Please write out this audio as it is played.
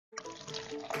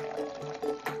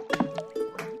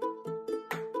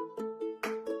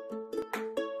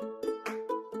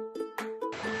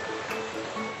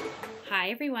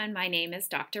everyone, my name is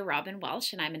Dr. Robin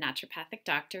Welsh and I'm a naturopathic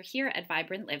doctor here at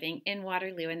Vibrant Living in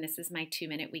Waterloo, and this is my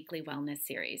 2-minute weekly wellness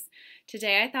series.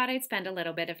 Today I thought I'd spend a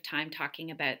little bit of time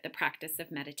talking about the practice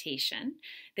of meditation.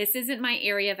 This isn't my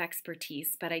area of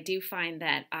expertise, but I do find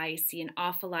that I see an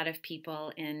awful lot of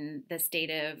people in the state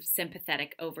of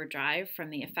sympathetic overdrive from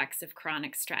the effects of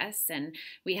chronic stress, and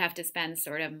we have to spend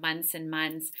sort of months and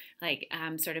months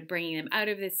sort of bringing them out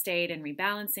of this state and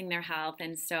rebalancing their health.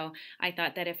 And so I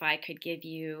thought that if I could give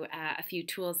you a few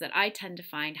tools that I tend to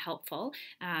find helpful,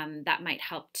 that might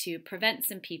help to prevent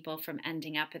some people from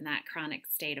ending up in that chronic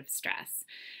state of stress.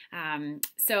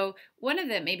 So one of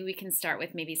the, maybe we can start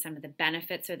with maybe some of the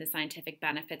benefits or the scientific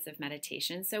benefits of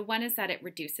meditation. So one is that it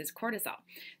reduces cortisol.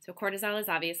 So cortisol is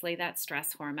obviously that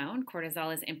stress hormone.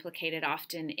 Cortisol is implicated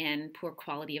often in poor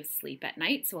quality of sleep at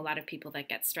night. So a lot of people that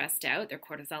get stressed out, their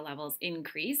cortisol levels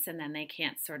increase and then they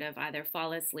can't sort of either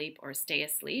fall asleep or stay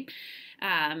asleep.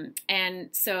 And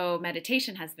so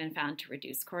meditation has been found to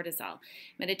reduce cortisol.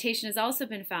 Meditation has also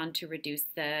been found to reduce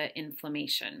the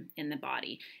inflammation in the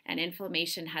body. And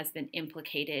inflammation has been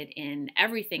implicated in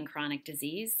everything chronic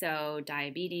disease. So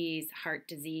diabetes, heart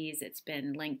disease, it's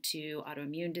been linked to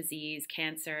autoimmune disease,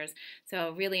 cancers.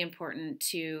 So really important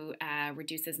to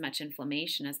reduce as much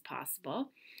inflammation as possible.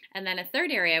 And then a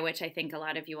third area, which I think a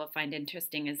lot of you will find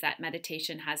interesting, is that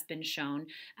meditation has been shown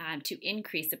to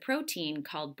increase a protein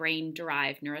called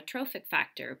brain-derived neurotrophic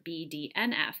factor,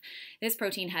 BDNF. This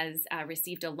protein has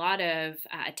received a lot of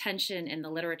attention in the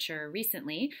literature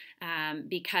recently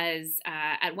because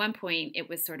at one point it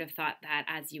was sort of thought that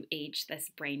as you age, this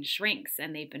brain shrinks.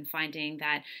 And they've been finding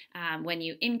that when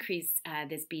you increase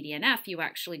this BDNF, you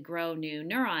actually grow new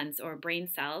neurons or brain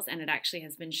cells, and it actually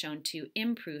has been shown to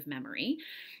improve memory.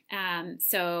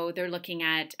 So they're looking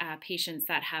at patients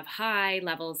that have high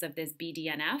levels of this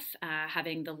BDNF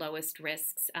having the lowest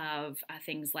risks of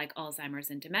things like Alzheimer's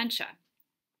and dementia.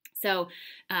 So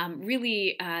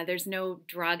really, there's no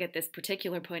drug at this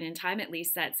particular point in time, at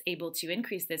least, that's able to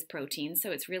increase this protein. So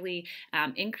it's really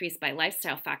increased by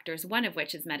lifestyle factors, one of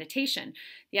which is meditation.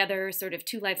 The other sort of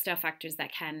two lifestyle factors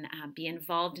that can be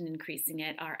involved in increasing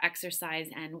it are exercise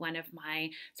and one of my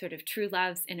sort of true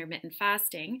loves, intermittent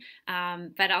fasting.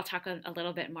 But I'll talk a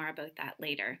little bit more about that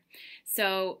later.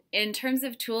 So in terms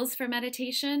of tools for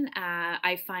meditation,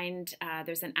 I find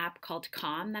there's an app called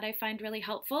Calm that I find really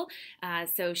helpful.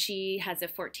 So she has a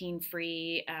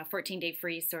 14-day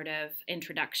free sort of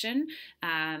introduction,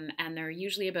 and they're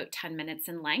usually about 10 minutes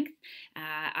in length.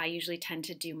 I usually tend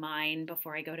to do mine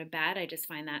before I go to bed. I just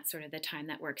find that sort of the time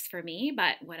that works for me,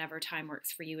 but whatever time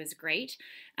works for you is great.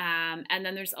 And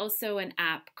then there's also an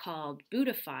app called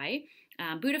Buddhify.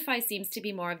 Buddhify seems to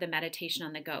be more of the meditation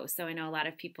on the go. So I know a lot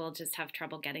of people just have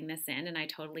trouble getting this in, and I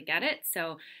totally get it.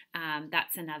 So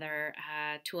that's another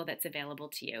tool that's available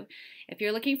to you. If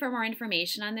you're looking for more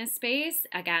information on this space,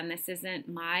 again, this isn't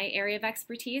my area of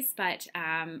expertise, but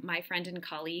my friend and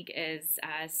colleague is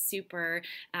super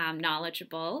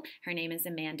knowledgeable. Her name is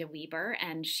Amanda Weber,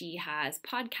 and she has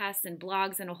podcasts and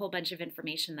blogs and a whole bunch of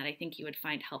information that I think you would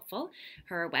find helpful.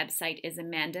 Her website is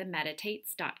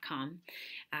amandameditates.com.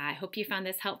 I hope you found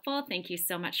this helpful. Thank you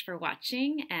so much for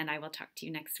watching, and I will talk to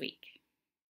you next week.